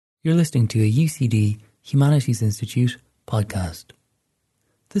You're listening to a UCD Humanities Institute podcast.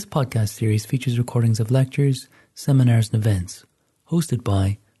 This podcast series features recordings of lectures, seminars and events hosted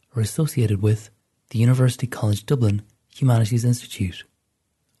by or associated with the University College Dublin Humanities Institute.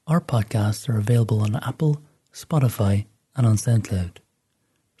 Our podcasts are available on Apple, Spotify and on SoundCloud.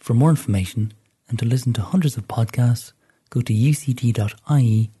 For more information and to listen to hundreds of podcasts, go to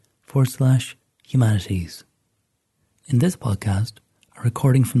ucd.ie/humanities. In this podcast, a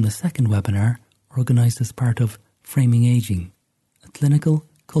recording from the second webinar organised as part of Framing Ageing, a clinical,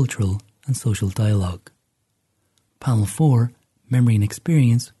 cultural and social dialogue. Panel 4, Memory and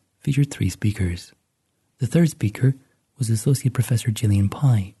Experience, featured 3 speakers. The third speaker was Associate Professor Gillian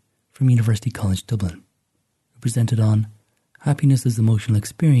Pye from University College Dublin, who presented on Happiness as Emotional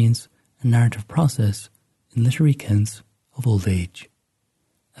Experience and Narrative Process in Literary Accounts of Old Age.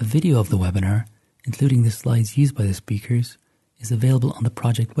 A video of the webinar, including the slides used by the speakers, is available on the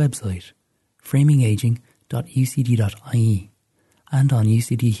project website, framingaging.ucd.ie, and on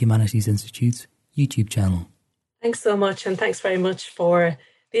UCD Humanities Institute's YouTube channel. Thanks so much, and thanks very much for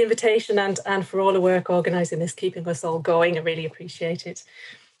the invitation and for all the work organising this, keeping us all going. I really appreciate it.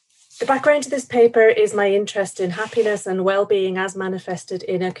 The background to this paper is my interest in happiness and well-being as manifested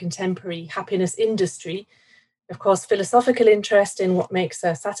in a contemporary happiness industry. Of course, philosophical interest in what makes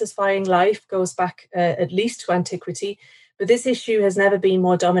a satisfying life goes back at least to antiquity, but this issue has never been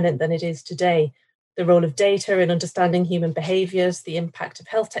more dominant than it is today. The role of data in understanding human behaviours, the impact of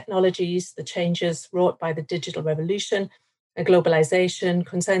health technologies, the changes wrought by the digital revolution, and globalisation,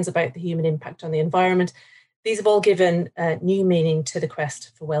 concerns about the human impact on the environment, these have all given new meaning to the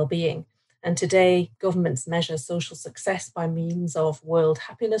quest for well-being. And today, governments measure social success by means of World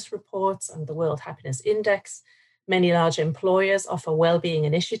Happiness Reports and the World Happiness Index. Many large employers offer well-being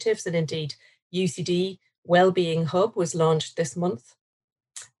initiatives, and indeed UCD Wellbeing Hub was launched this month.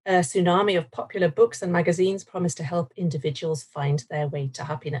 A tsunami of popular books and magazines promise to help individuals find their way to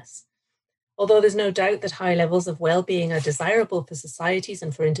happiness. Although there's no doubt that high levels of well-being are desirable for societies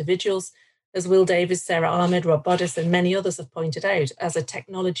and for individuals, as Will Davies, Sarah Ahmed, Rob Bodis and many others have pointed out, as a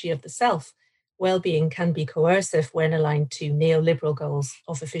technology of the self, well-being can be coercive when aligned to neoliberal goals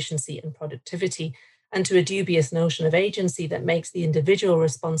of efficiency and productivity, and to a dubious notion of agency that makes the individual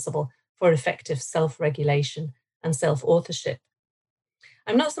responsible for effective self-regulation and self-authorship.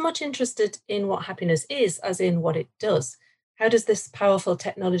 I'm not so much interested in what happiness is as in what it does. How does this powerful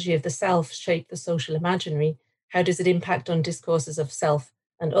technology of the self shape the social imaginary? How does it impact on discourses of self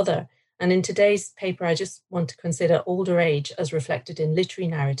and other? And in today's paper, I just want to consider older age as reflected in literary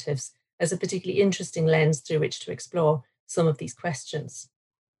narratives as a particularly interesting lens through which to explore some of these questions.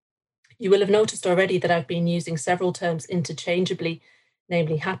 You will have noticed already that I've been using several terms interchangeably,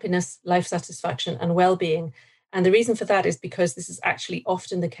 namely happiness, life satisfaction, and well-being. And the reason for that is because this is actually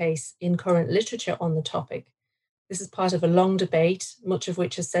often the case in current literature on the topic. This is part of a long debate, much of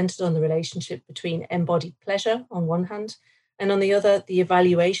which is centred on the relationship between embodied pleasure on one hand, and on the other, the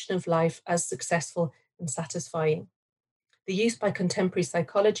evaluation of life as successful and satisfying. The use by contemporary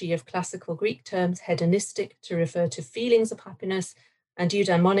psychology of classical Greek terms hedonistic to refer to feelings of happiness and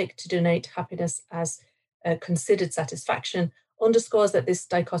eudaimonic to denote happiness as considered satisfaction underscores that this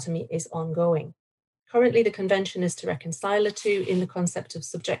dichotomy is ongoing. Currently, the convention is to reconcile the two in the concept of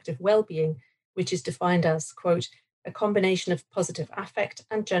subjective well-being, which is defined as, quote, a combination of positive affect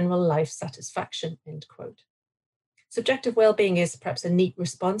and general life satisfaction, end quote. Subjective well-being is perhaps a neat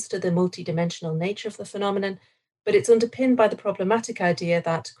response to the multidimensional nature of the phenomenon, but it's underpinned by the problematic idea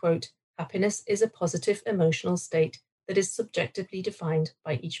that, quote, happiness is a positive emotional state that is subjectively defined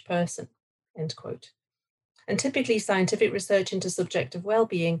by each person, end quote. And typically, scientific research into subjective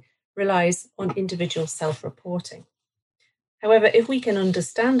well-being relies on individual self-reporting. However, if we can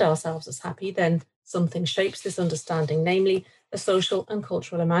understand ourselves as happy, then something shapes this understanding, namely a social and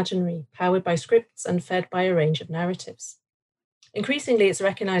cultural imaginary, powered by scripts and fed by a range of narratives. Increasingly, it's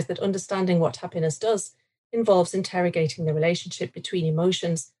recognized that understanding what happiness does involves interrogating the relationship between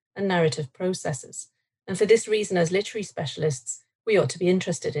emotions and narrative processes. And for this reason, as literary specialists, we ought to be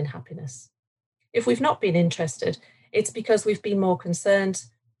interested in happiness. If we've not been interested, it's because we've been more concerned,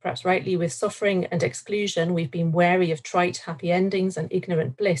 perhaps rightly, with suffering and exclusion. We've been wary of trite happy endings and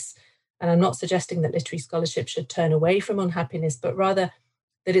ignorant bliss. And I'm not suggesting that literary scholarship should turn away from unhappiness, but rather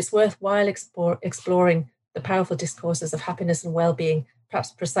that it's worthwhile exploring the powerful discourses of happiness and well-being,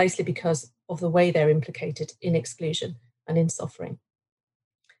 perhaps precisely because of the way they're implicated in exclusion and in suffering.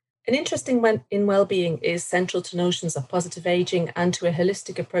 An interesting one in well-being is central to notions of positive ageing and to a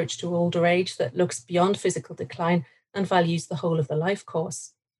holistic approach to older age that looks beyond physical decline and values the whole of the life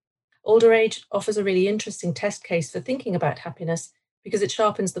course. Older age offers a really interesting test case for thinking about happiness because it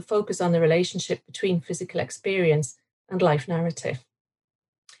sharpens the focus on the relationship between physical experience and life narrative.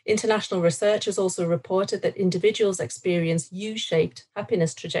 International research has also reported that individuals experience U-shaped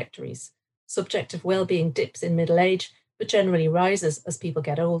happiness trajectories. Subjective well-being dips in middle age, but generally rises as people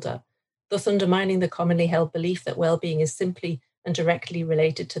get older, thus undermining the commonly held belief that well-being is simply and directly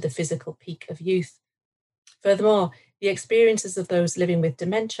related to the physical peak of youth. Furthermore, the experiences of those living with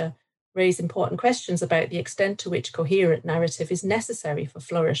dementia raise important questions about the extent to which coherent narrative is necessary for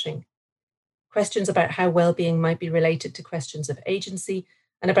flourishing. Questions about how well-being might be related to questions of agency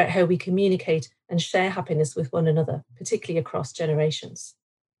and about how we communicate and share happiness with one another, particularly across generations.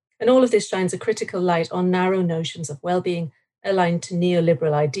 And all of this shines a critical light on narrow notions of well-being aligned to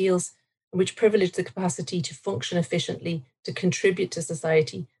neoliberal ideals, which privilege the capacity to function efficiently, to contribute to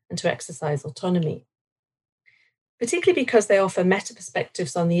society, and to exercise autonomy. Particularly because they offer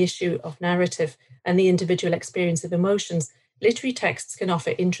meta-perspectives on the issue of narrative and the individual experience of emotions, literary texts can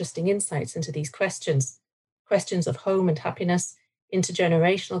offer interesting insights into these questions of home and happiness,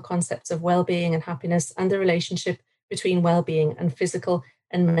 intergenerational concepts of well-being and happiness, and the relationship between well-being and physical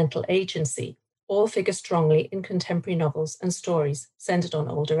and mental agency, all figure strongly in contemporary novels and stories centered on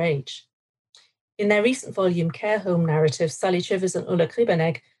older age. In their recent volume, Care Home Narratives, Sally Chivers and Ulla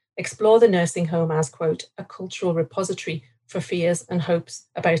Kribenegg explore the nursing home as, quote, a cultural repository for fears and hopes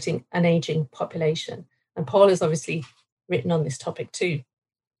about an ageing population. And Paul has obviously written on this topic too.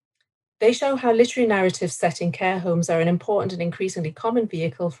 They show how literary narratives set in care homes are an important and increasingly common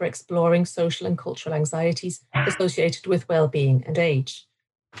vehicle for exploring social and cultural anxieties associated with well-being and age.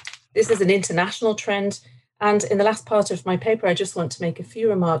 This is an international trend, and in the last part of my paper, I just want to make a few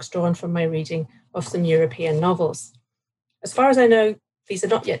remarks drawn from my reading of some European novels. As far as I know, these are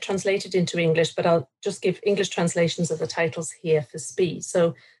not yet translated into English, but I'll just give English translations of the titles here for speed.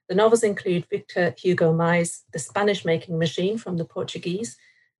 So the novels include Victor Hugo May's The Spanish-Making Machine from the Portuguese,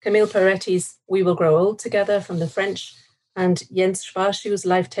 Camille Peretti's We Will Grow Old Together from the French, and Jens Schwarschuh's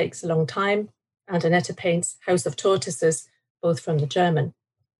Life Takes a Long Time, and Annette Paint's House of Tortoises, both from the German.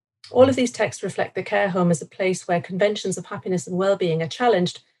 All of these texts reflect the care home as a place where conventions of happiness and well-being are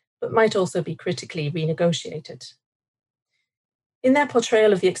challenged, but might also be critically renegotiated. In their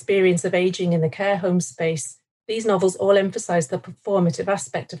portrayal of the experience of aging in the care home space, these novels all emphasize the performative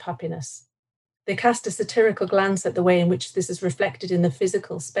aspect of happiness. They cast a satirical glance at the way in which this is reflected in the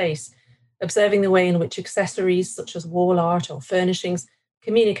physical space, observing the way in which accessories such as wall art or furnishings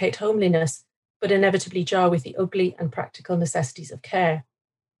communicate homeliness, but inevitably jar with the ugly and practical necessities of care.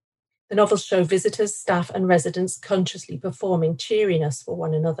 The novels show visitors, staff, and residents consciously performing cheeriness for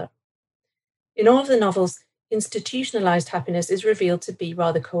one another. In all of the novels, institutionalized happiness is revealed to be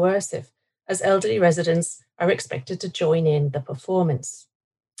rather coercive, as elderly residents are expected to join in the performance.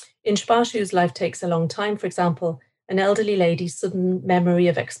 In Schwarschuh's Life Takes a Long Time, for example, an elderly lady's sudden memory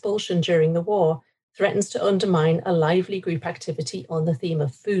of expulsion during the war threatens to undermine a lively group activity on the theme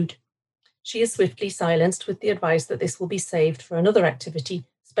of food. She is swiftly silenced with the advice that this will be saved for another activity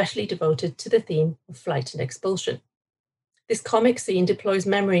specially devoted to the theme of flight and expulsion. This comic scene deploys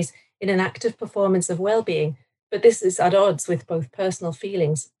memories in an active performance of well-being, but this is at odds with both personal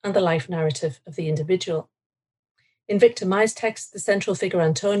feelings and the life narrative of the individual. In Victor May's text, the central figure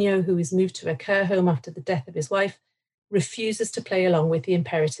Antonio, who is moved to a care home after the death of his wife, refuses to play along with the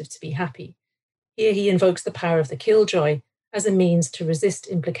imperative to be happy. Here he invokes the power of the killjoy as a means to resist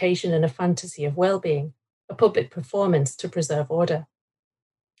implication in a fantasy of well-being, a public performance to preserve order.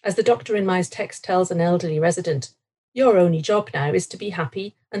 As the doctor in May's text tells an elderly resident, your only job now is to be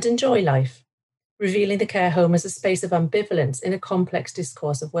happy and enjoy life, revealing the care home as a space of ambivalence in a complex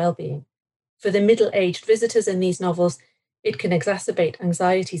discourse of well-being. For the middle-aged visitors in these novels, it can exacerbate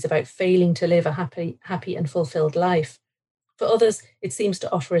anxieties about failing to live a happy and fulfilled life. For others, it seems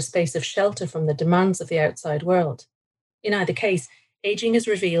to offer a space of shelter from the demands of the outside world. In either case, aging is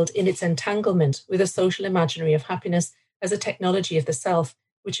revealed in its entanglement with a social imaginary of happiness as a technology of the self,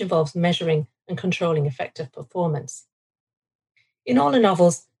 which involves measuring and controlling effective performance. In all the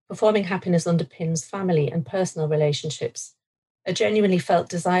novels, performing happiness underpins family and personal relationships. A genuinely felt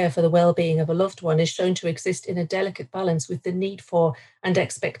desire for the well-being of a loved one is shown to exist in a delicate balance with the need for and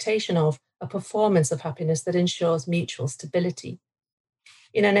expectation of a performance of happiness that ensures mutual stability.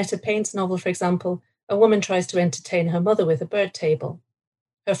 In Annette Paint's novel, for example, a woman tries to entertain her mother with a bird table.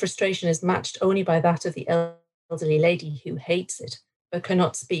 Her frustration is matched only by that of the elderly lady who hates it, but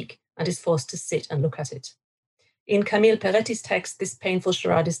cannot speak and is forced to sit and look at it. In Camille Peretti's text, this painful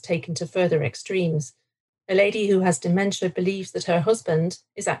charade is taken to further extremes. A lady who has dementia believes that her husband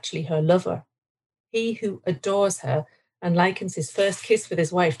is actually her lover. He who adores her and likens his first kiss with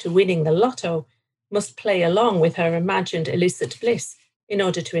his wife to winning the lotto must play along with her imagined illicit bliss in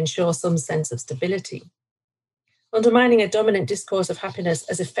order to ensure some sense of stability. Undermining a dominant discourse of happiness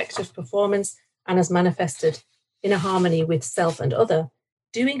as effective performance and as manifested in a harmony with self and other,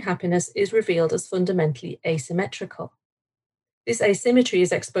 doing happiness is revealed as fundamentally asymmetrical. This asymmetry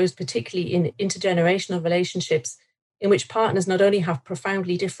is exposed particularly in intergenerational relationships in which partners not only have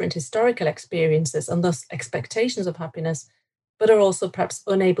profoundly different historical experiences and thus expectations of happiness, but are also perhaps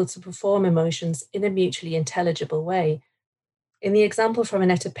unable to perform emotions in a mutually intelligible way. In the example from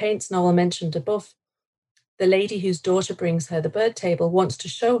Annetta Paint's novel mentioned above, the lady whose daughter brings her the bird table wants to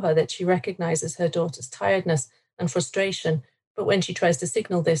show her that she recognizes her daughter's tiredness and frustration, but when she tries to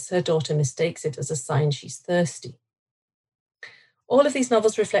signal this, her daughter mistakes it as a sign she's thirsty. All of these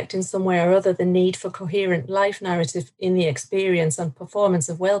novels reflect in some way or other the need for coherent life narrative in the experience and performance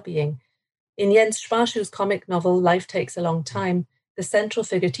of well-being. In Jens Spahschuh's comic novel Life Takes a Long Time, the central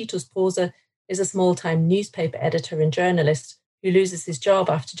figure Titus Poser is a small-time newspaper editor and journalist who loses his job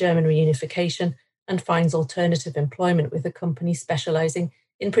after German reunification and finds alternative employment with a company specializing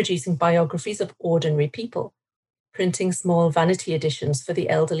in producing biographies of ordinary people, printing small vanity editions for the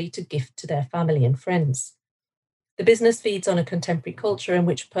elderly to gift to their family and friends. The business feeds on a contemporary culture in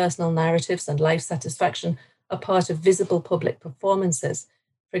which personal narratives and life satisfaction are part of visible public performances,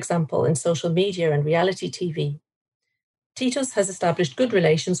 for example, in social media and reality TV. Titus has established good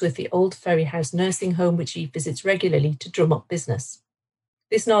relations with the old Ferry House nursing home, which he visits regularly to drum up business.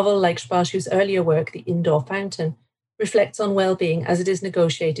 This novel, like Spahschuh's earlier work, The Indoor Fountain, reflects on well-being as it is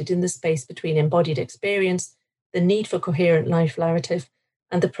negotiated in the space between embodied experience, the need for coherent life narrative,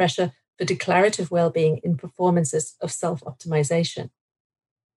 and the pressure for declarative well-being in performances of self-optimization.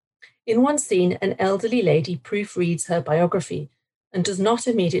 In one scene, an elderly lady proofreads her biography and does not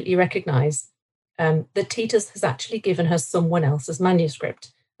immediately recognize that Titus has actually given her someone else's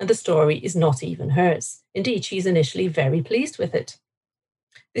manuscript, and the story is not even hers. Indeed, she's initially very pleased with it.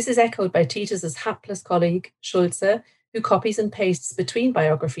 This is echoed by Titus's hapless colleague, Schulze, who copies and pastes between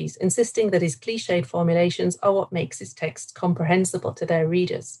biographies, insisting that his cliched formulations are what makes his text comprehensible to their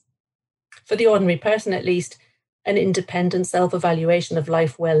readers. For the ordinary person, at least, an independent self-evaluation of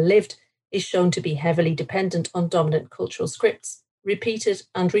life well lived is shown to be heavily dependent on dominant cultural scripts, repeated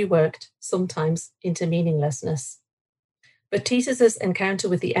and reworked, sometimes into meaninglessness. But Titus's encounter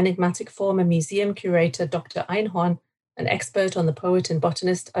with the enigmatic former museum curator Dr. Einhorn, an expert on the poet and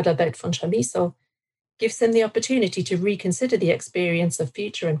botanist Adalbert von Chamisso, gives him the opportunity to reconsider the experience of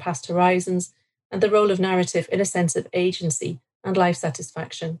future and past horizons and the role of narrative in a sense of agency and life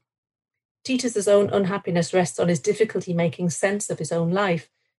satisfaction. Titus's own unhappiness rests on his difficulty making sense of his own life,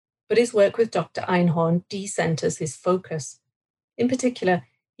 but his work with Dr. Einhorn decenters his focus. In particular,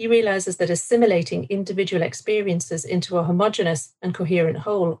 he realizes that assimilating individual experiences into a homogeneous and coherent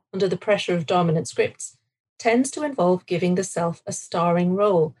whole under the pressure of dominant scripts tends to involve giving the self a starring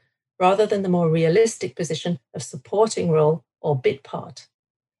role, rather than the more realistic position of supporting role or bit part.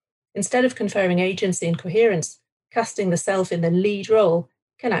 Instead of conferring agency and coherence, casting the self in the lead role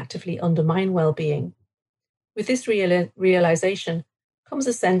can actively undermine well-being. With this realization comes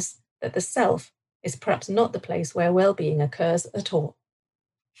a sense that the self is perhaps not the place where well-being occurs at all.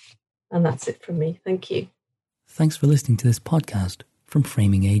 And that's it from me. Thank you. Thanks for listening to this podcast from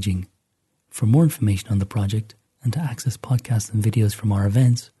Framing Aging. For more information on the project and to access podcasts and videos from our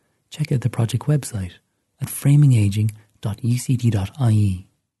events, check out the project website at framingaging.uct.ie.